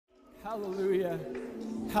Hallelujah.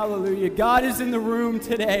 Hallelujah. God is in the room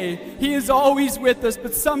today. He is always with us,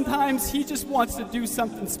 but sometimes He just wants to do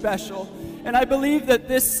something special. And I believe that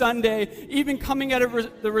this Sunday, even coming out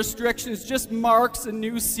of the restrictions, just marks a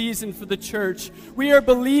new season for the church. We are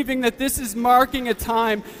believing that this is marking a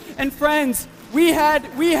time. And friends, we had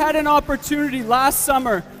an opportunity last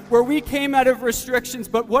summer where we came out of restrictions,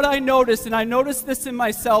 but what I noticed, and I noticed this in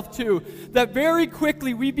myself too, that very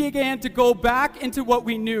quickly we began to go back into what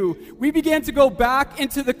we knew. We began to go back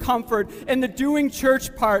into the comfort and the doing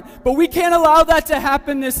church part, but we can't allow that to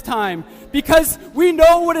happen this time because we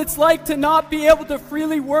know what it's like to not be able to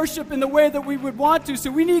freely worship in the way that we would want to,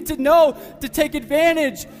 so we need to know to take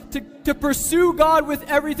advantage, to pursue God with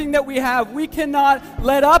everything that we have. We cannot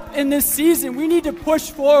let up in this season. We need to push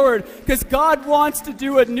forward because God wants to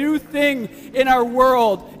do a new thing in our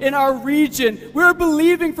world, in our region. We're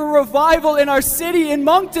believing for revival in our city, in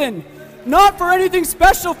Moncton. Not for anything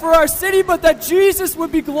special for our city, but that Jesus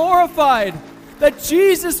would be glorified. That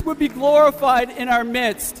Jesus would be glorified in our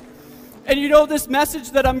midst. And you know, this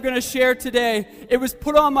message that I'm going to share today, it was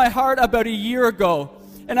put on my heart about a year ago.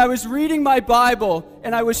 And I was reading my Bible,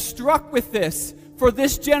 and I was struck with this for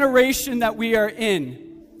this generation that we are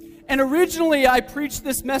in. And originally, I preached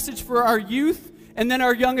this message for our youth and then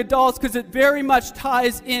our young adults because it very much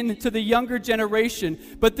ties into the younger generation.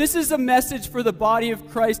 But this is a message for the body of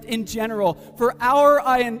Christ in general, for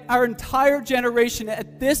our entire generation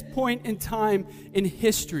at this point in time in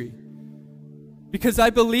history. Because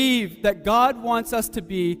I believe that God wants us to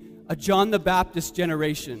be a John the Baptist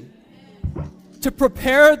generation, to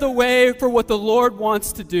prepare the way for what the Lord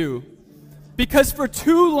wants to do. Because for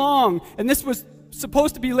too long, and this was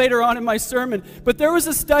supposed to be later on in my sermon, but there was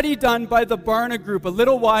a study done by the Barna Group a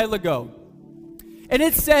little while ago. And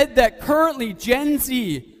it said that currently, Gen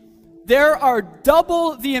Z, there are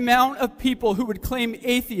double the amount of people who would claim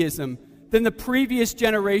atheism than the previous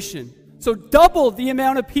generation. So double the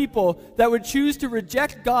amount of people that would choose to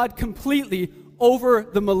reject God completely over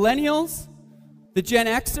the millennials, the Gen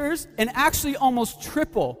Xers, and actually almost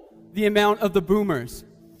triple the amount of the boomers.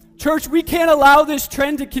 Church, we can't allow this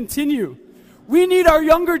trend to continue. We need our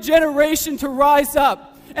younger generation to rise up.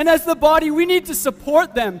 And as the body, we need to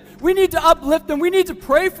support them. We need to uplift them. We need to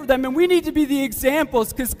pray for them. And we need to be the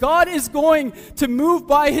examples because God is going to move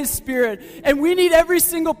by His Spirit. And we need every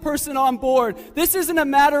single person on board. This isn't a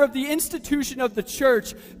matter of the institution of the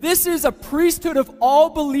church. This is a priesthood of all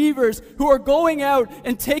believers who are going out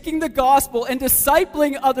and taking the gospel and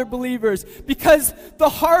discipling other believers because the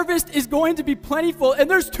harvest is going to be plentiful. And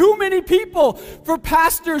there's too many people for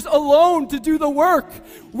pastors alone to do the work.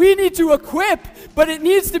 We need to equip, but it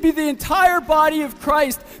needs to be the entire body of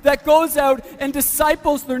Christ that goes out and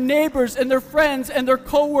disciples their neighbors and their friends and their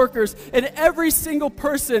co-workers. And every single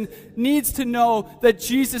person needs to know that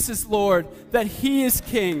Jesus is Lord, that He is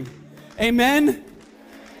King. Amen?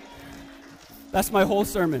 That's my whole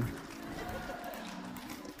sermon.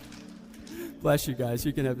 Bless you guys.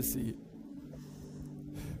 You can have a seat.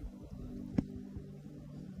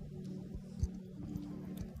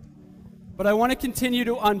 But I want to continue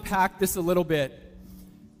to unpack this a little bit.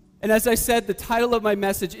 And as I said, the title of my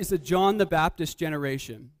message is A John the Baptist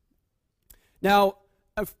Generation. Now,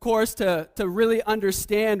 of course, to really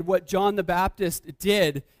understand what John the Baptist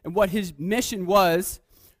did and what his mission was,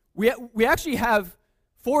 we actually have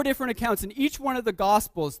 4 different accounts. In each one of the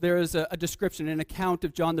Gospels, there is a description, an account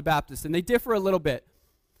of John the Baptist, and they differ a little bit.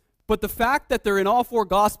 But the fact that they're in all 4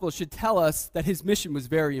 Gospels should tell us that his mission was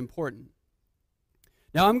very important.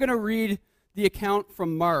 Now, I'm going to read the account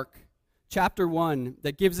from Mark, chapter 1,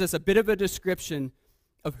 that gives us a bit of a description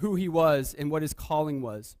of who he was and what his calling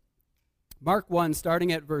was. Mark 1,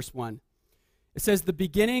 starting at verse 1. It says, "The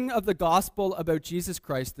beginning of the gospel about Jesus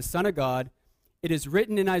Christ, the Son of God, it is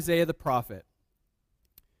written in Isaiah the prophet,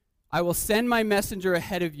 'I will send my messenger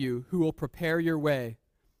ahead of you who will prepare your way.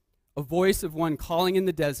 A voice of one calling in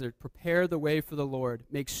the desert, prepare the way for the Lord,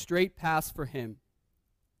 make straight paths for Him.'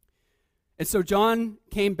 And so John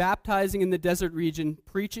came baptizing in the desert region,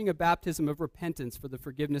 preaching a baptism of repentance for the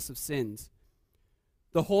forgiveness of sins.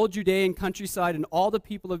 The whole Judean countryside and all the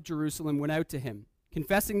people of Jerusalem went out to him.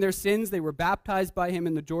 Confessing their sins, they were baptized by him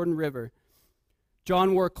in the Jordan River.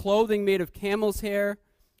 John wore clothing made of camel's hair,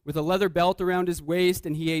 with a leather belt around his waist,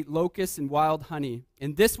 and he ate locusts and wild honey.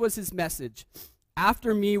 And this was his message: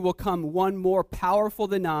 'After me will come one more powerful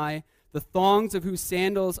than I, the thongs of whose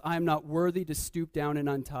sandals I am not worthy to stoop down and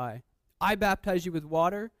untie. I baptize you with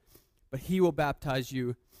water, but He will baptize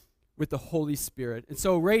you with the Holy Spirit.'" And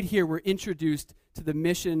so right here we're introduced to the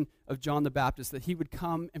mission of John the Baptist, that he would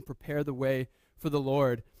come and prepare the way for the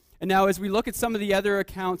Lord. And now as we look at some of the other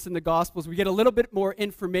accounts in the Gospels, we get a little bit more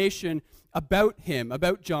information about him,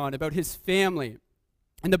 about John, about his family.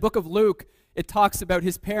 In the book of Luke, it talks about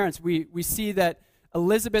his parents. We see that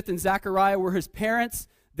Elizabeth and Zechariah were his parents.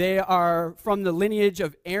 They are from the lineage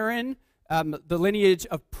of Aaron, the lineage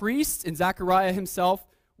of priests, and Zechariah himself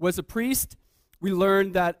was a priest. We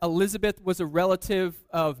learned that Elizabeth was a relative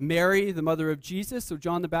of Mary, the mother of Jesus, so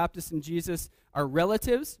John the Baptist and Jesus are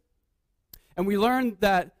relatives. And we learned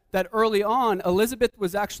that early on, Elizabeth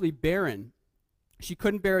was actually barren. She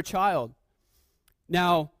couldn't bear a child.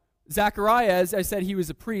 Now, Zechariah, as I said, he was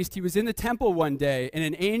a priest. He was in the temple one day, and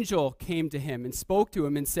an angel came to him and spoke to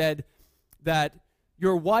him and said that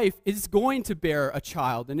your wife is going to bear a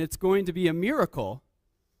child, and it's going to be a miracle.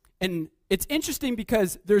 And it's interesting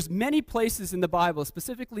because there's many places in the Bible,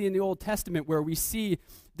 specifically in the Old Testament, where we see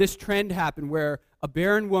this trend happen, where a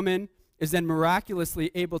barren woman is then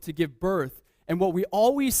miraculously able to give birth. And what we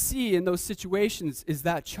always see in those situations is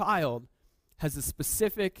that child has a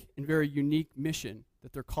specific and very unique mission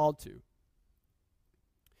that they're called to.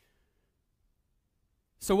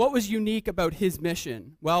 So what was unique about his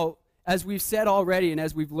mission? Well, as we've said already and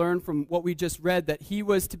as we've learned from what we just read, that he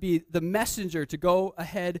was to be the messenger to go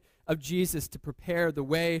ahead of Jesus to prepare the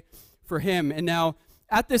way for him. And now,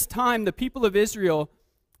 at this time, the people of Israel,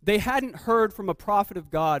 they hadn't heard from a prophet of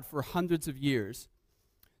God for hundreds of years.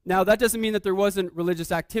 Now, that doesn't mean that there wasn't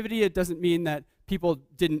religious activity. It doesn't mean that people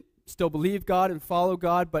didn't still believe God and follow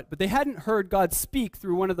God, but they hadn't heard God speak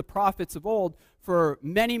through one of the prophets of old for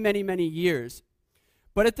many, many, many years.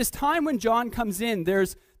 But at this time when John comes in,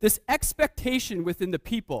 there's this expectation within the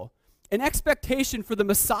people, an expectation for the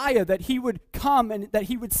Messiah, that he would come and that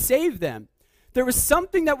he would save them. There was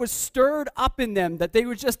something that was stirred up in them, that they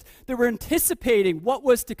were anticipating what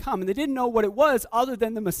was to come, and they didn't know what it was other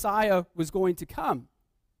than the Messiah was going to come.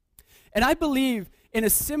 And I believe in a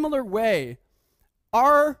similar way,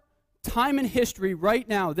 our time in history right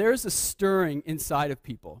now, there's a stirring inside of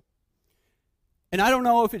people. And I don't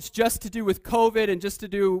know if it's just to do with COVID and just to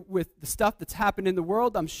do with the stuff that's happened in the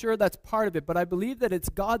world. I'm sure that's part of it, but I believe that it's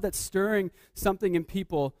God that's stirring something in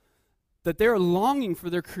people, that they're longing for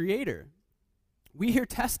their Creator. We hear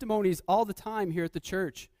testimonies all the time here at the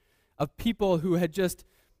church of people who had just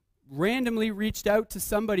randomly reached out to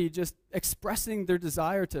somebody just expressing their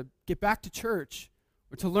desire to get back to church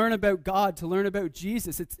or to learn about God, to learn about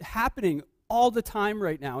Jesus. It's happening all the time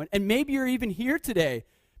right now. And maybe you're even here today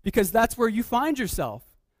because that's where you find yourself.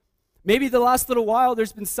 Maybe the last little while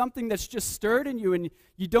there's been something that's just stirred in you and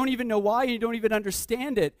you don't even know why, you don't even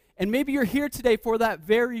understand it. And maybe you're here today for that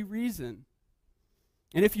very reason.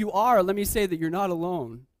 And if you are, let me say that you're not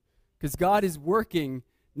alone, because God is working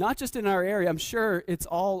not just in our area. I'm sure it's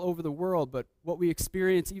all over the world, but what we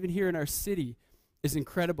experience even here in our city is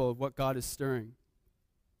incredible of what God is stirring.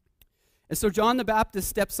 And so John the Baptist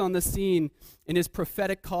steps on the scene in his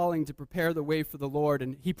prophetic calling to prepare the way for the Lord,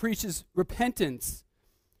 and he preaches repentance.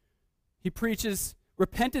 He preaches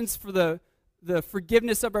repentance for the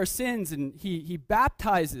forgiveness of our sins, and he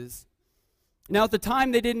baptizes. Now, at the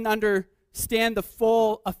time, they didn't understand the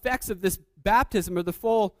full effects of this baptism or the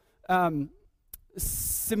full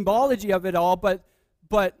symbology of it all, but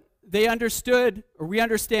they understood, or we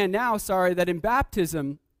understand now, that in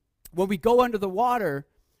baptism, when we go under the water,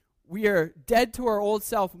 we are dead to our old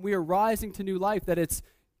self and we are rising to new life, that it's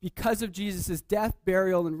because of Jesus' death,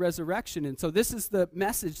 burial, and resurrection. And so this is the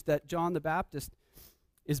message that John the Baptist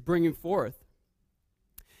is bringing forth.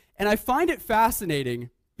 And I find it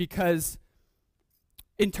fascinating because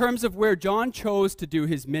in terms of where John chose to do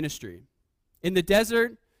his ministry, in the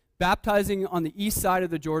desert, baptizing on the east side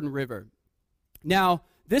of the Jordan River. Now,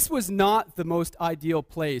 this was not the most ideal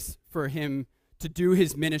place for him to do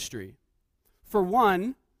his ministry. For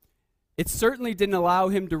one, it certainly didn't allow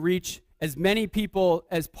him to reach as many people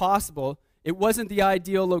as possible. It wasn't the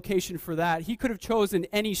ideal location for that. He could have chosen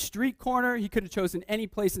any street corner. He could have chosen any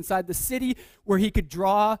place inside the city where he could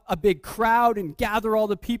draw a big crowd and gather all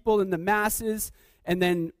the people in the masses and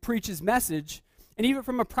then preach his message. And even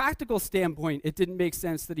from a practical standpoint, it didn't make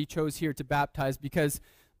sense that he chose here to baptize because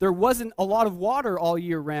there wasn't a lot of water all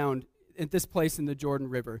year round at this place in the Jordan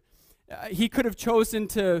River. He could have chosen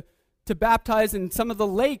to baptize in some of the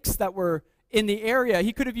lakes that were in the area.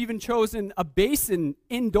 He could have even chosen a basin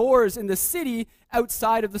indoors in the city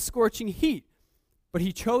outside of the scorching heat. But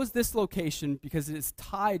he chose this location because it is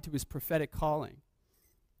tied to his prophetic calling.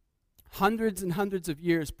 Hundreds and hundreds of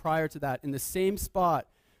years prior to that, in the same spot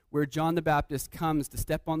where John the Baptist comes to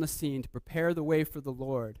step on the scene to prepare the way for the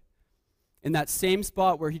Lord, in that same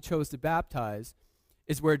spot where he chose to baptize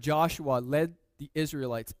is where Joshua led the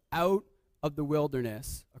Israelites out of the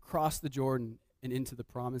wilderness across the Jordan and into the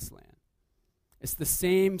promised land. It's the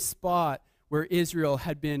same spot where Israel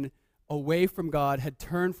had been away from God, had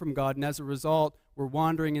turned from God, and as a result were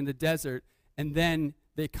wandering in the desert, and then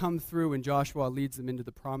they come through and Joshua leads them into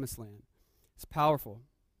the promised land. It's powerful.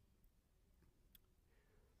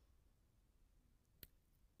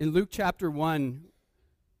 In Luke chapter 1,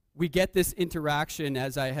 we get this interaction,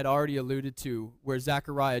 as I had already alluded to, where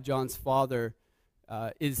Zechariah, John's father,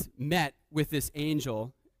 is met with this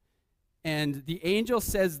angel. And the angel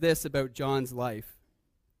says this about John's life.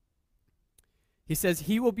 He says,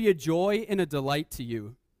 "He will be a joy and a delight to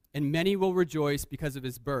you, and many will rejoice because of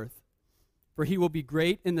his birth. For he will be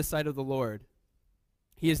great in the sight of the Lord.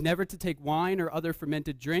 He is never to take wine or other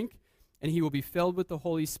fermented drink, and he will be filled with the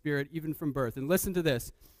Holy Spirit even from birth." And listen to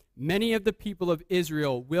this. "Many of the people of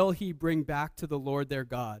Israel will he bring back to the Lord their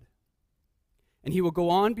God. And he will go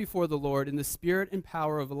on before the Lord in the spirit and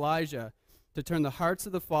power of Elijah to turn the hearts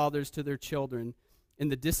of the fathers to their children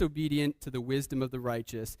and the disobedient to the wisdom of the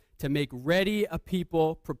righteous, to make ready a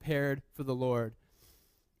people prepared for the Lord."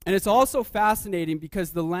 And it's also fascinating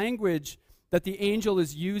because the language that the angel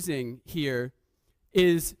is using here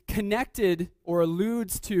is connected or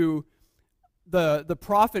alludes to the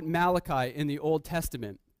prophet Malachi in the Old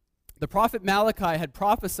Testament. The prophet Malachi had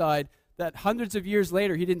prophesied that hundreds of years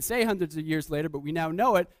later, he didn't say hundreds of years later, but we now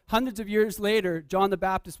know it, hundreds of years later, John the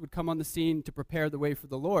Baptist would come on the scene to prepare the way for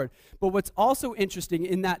the Lord. But what's also interesting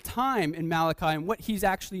in that time in Malachi and what he's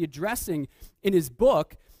actually addressing in his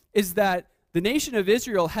book is that the nation of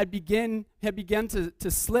Israel had begun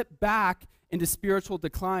to slip back into spiritual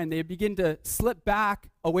decline. They had begun to slip back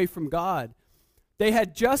away from God. They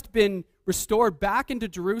had just been restored back into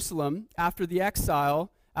Jerusalem after the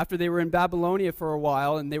exile, after they were in Babylonia for a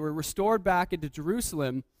while, and they were restored back into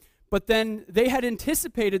Jerusalem. But then they had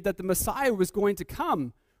anticipated that the Messiah was going to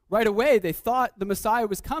come right away. They thought the Messiah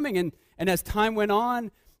was coming, and as time went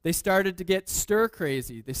on, they started to get stir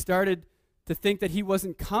crazy. They started to think that he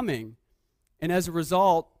wasn't coming. And as a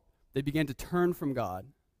result, they began to turn from God.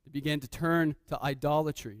 They began to turn to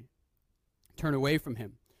idolatry, turn away from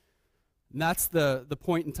him. And that's the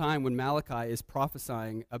point in time when Malachi is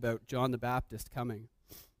prophesying about John the Baptist coming.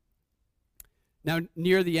 Now,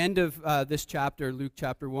 near the end of this chapter, Luke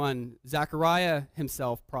chapter 1, Zechariah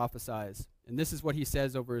himself prophesies. And this is what he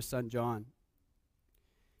says over his son John.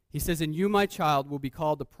 He says, "And you, my child, will be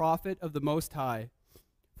called the prophet of the Most High,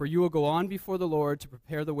 for you will go on before the Lord to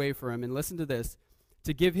prepare the way for him." And listen to this,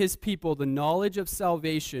 "to give his people the knowledge of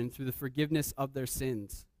salvation through the forgiveness of their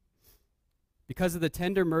sins. Because of the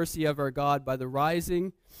tender mercy of our God, by the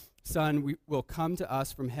rising sun will come to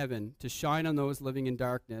us from heaven to shine on those living in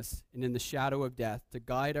darkness and in the shadow of death, to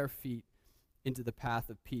guide our feet into the path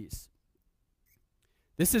of peace."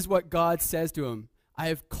 This is what God says to him. "I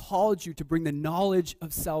have called you to bring the knowledge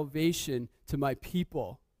of salvation to my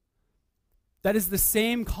people." That is the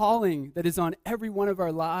same calling that is on every one of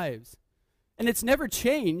our lives. And it's never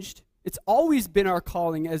changed. It's always been our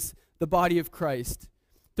calling as the body of Christ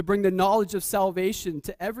to bring the knowledge of salvation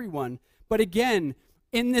to everyone. But again,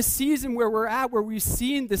 in this season where we're at, where we've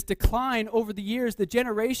seen this decline over the years, the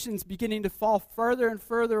generations beginning to fall further and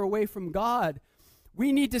further away from God,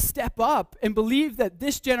 we need to step up and believe that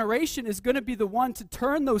this generation is going to be the one to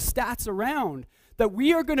turn those stats around, that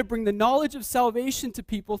we are going to bring the knowledge of salvation to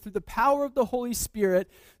people through the power of the Holy Spirit,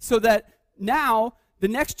 so that now the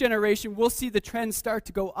next generation will see the trend start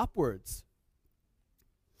to go upwards.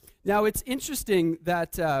 Now, it's interesting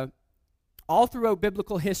that all throughout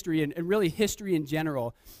biblical history, and really history in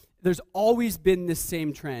general, there's always been this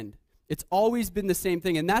same trend. It's always been the same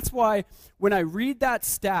thing. And that's why when I read that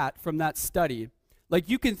stat from that study, like,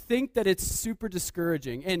 you can think that it's super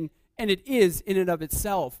discouraging, and it is in and of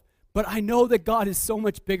itself. But I know that God is so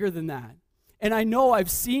much bigger than that. And I know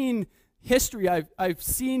I've seen history, I've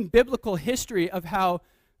seen biblical history of how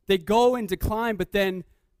they go in decline, but then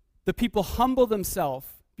the people humble themselves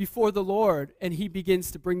before the Lord, and he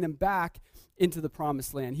begins to bring them back into the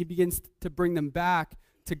promised land. He begins to bring them back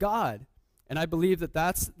to God. And I believe that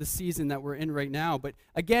that's the season that we're in right now. But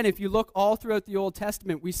again, if you look all throughout the Old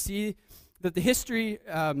Testament, we see that the history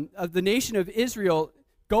of the nation of Israel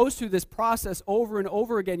goes through this process over and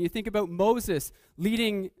over again. You think about Moses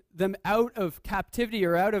leading them out of captivity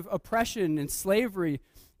or out of oppression and slavery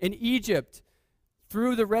in Egypt,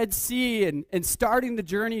 through the Red Sea, and starting the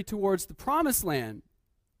journey towards the promised land.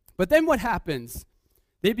 But then what happens?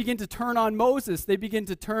 They begin to turn on Moses. They begin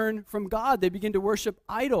to turn from God. They begin to worship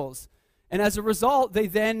idols. And as a result, they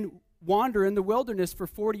then wander in the wilderness for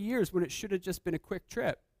 40 years when it should have just been a quick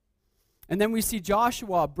trip. And then we see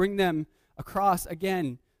Joshua bring them across,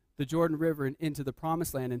 again, the Jordan River and into the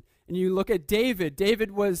Promised Land. And you look at David.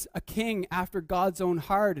 David was a king after God's own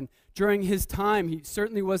heart. And during his time, he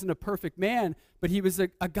certainly wasn't a perfect man, but he was a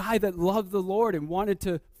guy that loved the Lord and wanted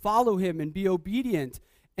to follow him and be obedient.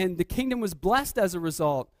 And the kingdom was blessed as a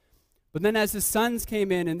result. But then as his sons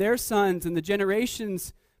came in and their sons and the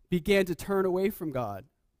generations began to turn away from God,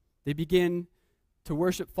 they began to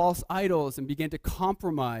worship false idols and began to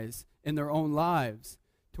compromise in their own lives,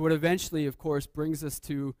 to what eventually, of course, brings us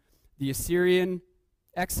to the Assyrian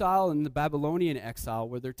exile and the Babylonian exile,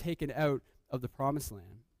 where they're taken out of the Promised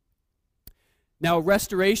Land. Now,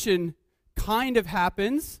 restoration kind of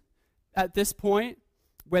happens at this point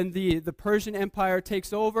when the Persian Empire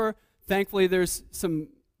takes over. Thankfully, there's some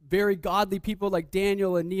very godly people like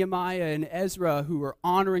Daniel and Nehemiah and Ezra who are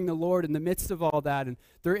honoring the Lord in the midst of all that, and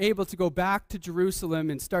they're able to go back to Jerusalem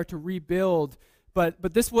and start to rebuild.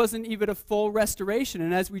 But this wasn't even a full restoration.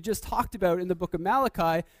 And as we just talked about in the book of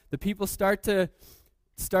Malachi, the people start to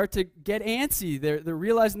get antsy. They're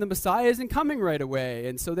realizing the Messiah isn't coming right away.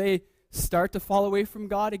 And so they start to fall away from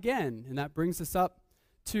God again. And that brings us up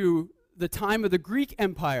to the time of the Greek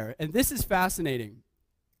Empire. And this is fascinating.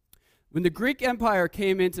 When the Greek Empire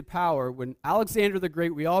came into power, when Alexander the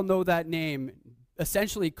Great, we all know that name,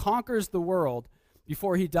 essentially conquers the world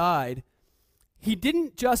before he died, he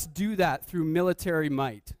didn't just do that through military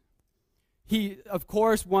might. He, of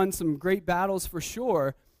course, won some great battles for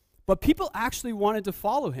sure, but people actually wanted to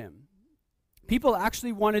follow him. People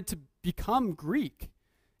actually wanted to become Greek.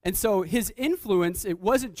 And so his influence, it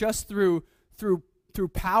wasn't just through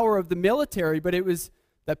power of the military, but it was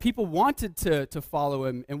that people wanted to follow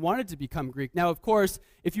him and wanted to become Greek. Now, of course,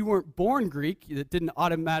 if you weren't born Greek, that didn't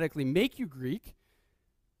automatically make you Greek.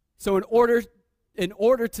 So in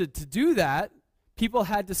order to do that, people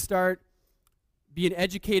had to start being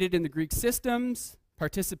educated in the Greek systems,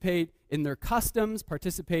 participate in their customs,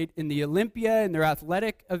 participate in the Olympia and their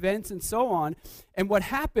athletic events and so on. And what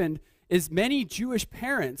happened is many Jewish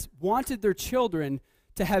parents wanted their children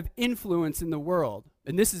to have influence in the world.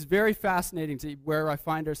 And this is very fascinating to where I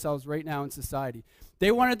find ourselves right now in society.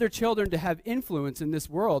 They wanted their children to have influence in this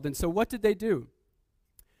world. And so what did they do?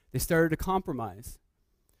 They started to compromise.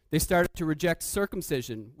 They started to reject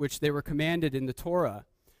circumcision, which they were commanded in the Torah.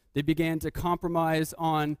 They began to compromise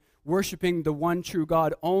on worshiping the one true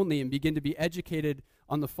God only and begin to be educated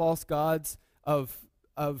on the false gods of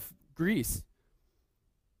Greece.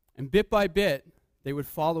 And bit by bit, they would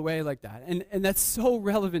fall away like that. And that's so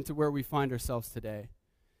relevant to where we find ourselves today.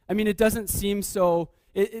 I mean, it doesn't seem so,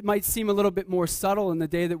 it might seem a little bit more subtle in the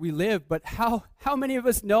day that we live, but how many of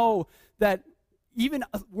us know that even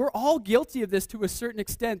we're all guilty of this to a certain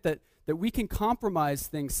extent, that we can compromise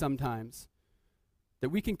things sometimes, that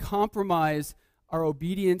we can compromise our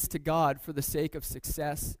obedience to God for the sake of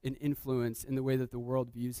success and influence in the way that the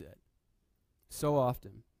world views it so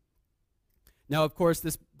often. Now, of course,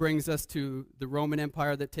 this brings us to the Roman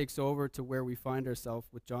Empire that takes over, to where we find ourselves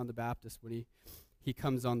with John the Baptist when he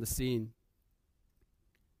comes on the scene.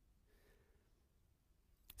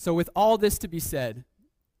 So with all this to be said,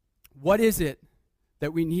 what is it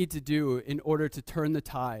that we need to do in order to turn the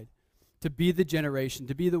tide, to be the generation,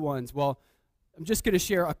 to be the ones? Well, I'm just going to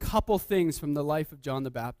share a couple things from the life of John the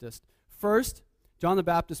Baptist. First, John the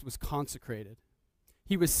Baptist was consecrated.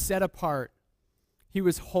 He was set apart. He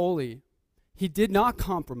was holy. He did not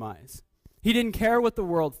compromise. He didn't care what the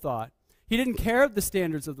world thought. He didn't care of the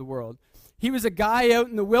standards of the world. He was a guy out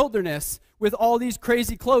in the wilderness with all these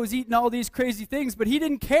crazy clothes, eating all these crazy things, but he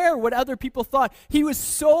didn't care what other people thought. He was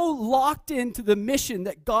so locked into the mission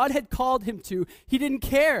that God had called him to, he didn't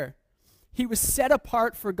care. He was set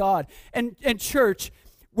apart for God. And church,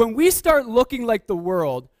 when we start looking like the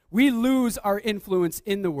world, we lose our influence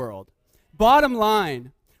in the world. Bottom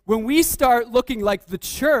line, when we start looking like the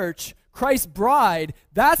church, Christ's bride,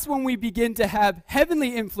 that's when we begin to have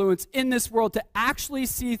heavenly influence in this world, to actually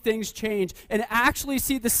see things change and actually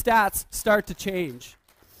see the stats start to change.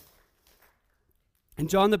 And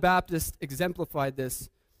John the Baptist exemplified this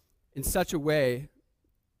in such a way.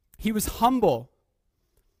 He was humble.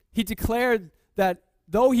 He declared that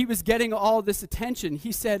though he was getting all this attention,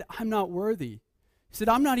 he said, I'm not worthy. He said,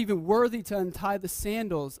 I'm not even worthy to untie the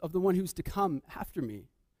sandals of the one who's to come after me.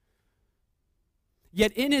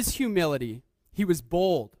 Yet in his humility, he was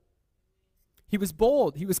bold. He was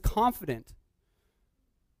bold. He was confident.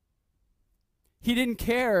 He didn't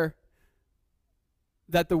care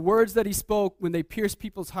that the words that he spoke, when they pierced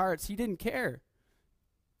people's hearts, he didn't care.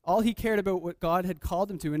 All he cared about what God had called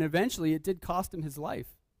him to, and eventually it did cost him his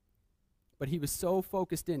life. But he was so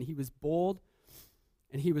focused in. He was bold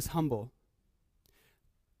and he was humble.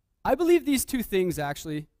 I believe these two things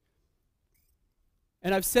actually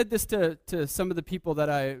and I've said this to some of the people that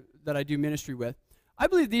I do ministry with, I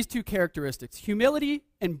believe these two characteristics, humility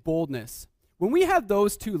and boldness, when we have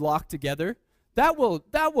those two locked together, that will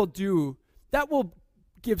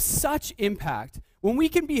give such impact. When we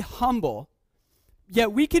can be humble,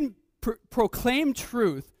 yet we can proclaim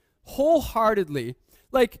truth wholeheartedly.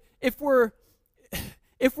 Like if we're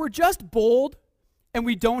just bold and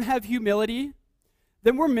we don't have humility,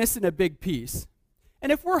 then we're missing a big piece.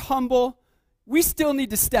 And if we're humble, we still need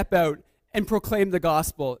to step out and proclaim the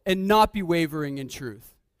gospel and not be wavering in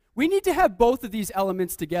truth. We need to have both of these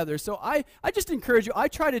elements together. So I just encourage you, I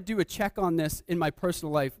try to do a check on this in my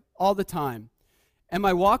personal life all the time. Am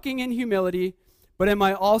I walking in humility, but am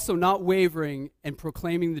I also not wavering and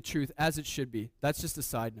proclaiming the truth as it should be? That's just a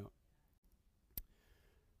side note.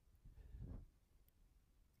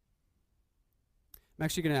 I'm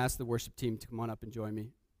actually going to ask the worship team to come on up and join me.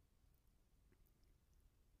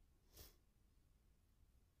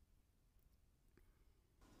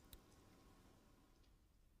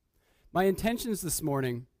 My intentions this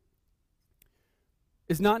morning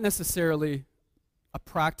is not necessarily a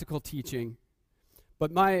practical teaching,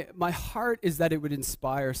 but my heart is that it would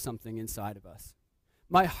inspire something inside of us.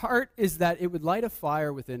 My heart is that it would light a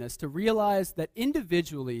fire within us to realize that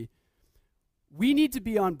individually, we need to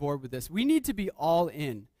be on board with this. We need to be all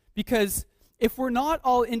in. Because if we're not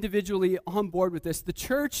all individually on board with this, the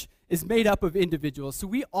church is made up of individuals. So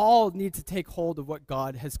we all need to take hold of what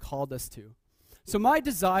God has called us to. So my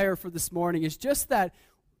desire for this morning is just that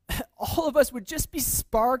all of us would just be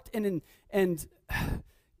sparked and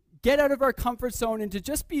get out of our comfort zone and to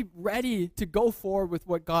just be ready to go forward with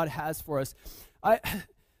what God has for us. I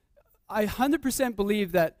 100%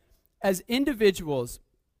 believe that as individuals,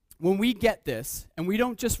 when we get this and we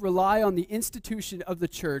don't just rely on the institution of the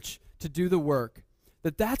church to do the work,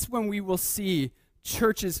 that's when we will see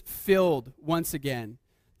churches filled once again,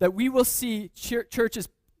 that we will see churches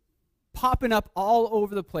popping up all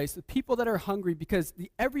over the place, the people that are hungry, because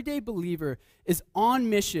the everyday believer is on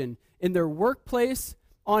mission in their workplace,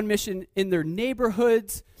 on mission in their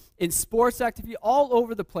neighborhoods, in sports activity, all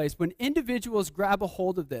over the place. When individuals grab a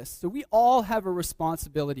hold of this, so we all have a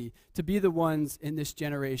responsibility to be the ones in this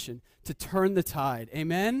generation to turn the tide.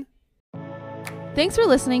 Amen? Thanks for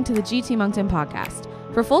listening to the GT Moncton podcast.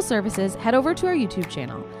 For full services, head over to our YouTube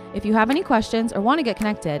channel. If you have any questions or want to get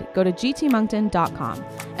connected, go to gtmoncton.com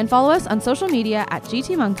and follow us on social media at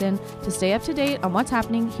GT Moncton to stay up to date on what's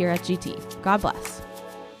happening here at GT. God bless.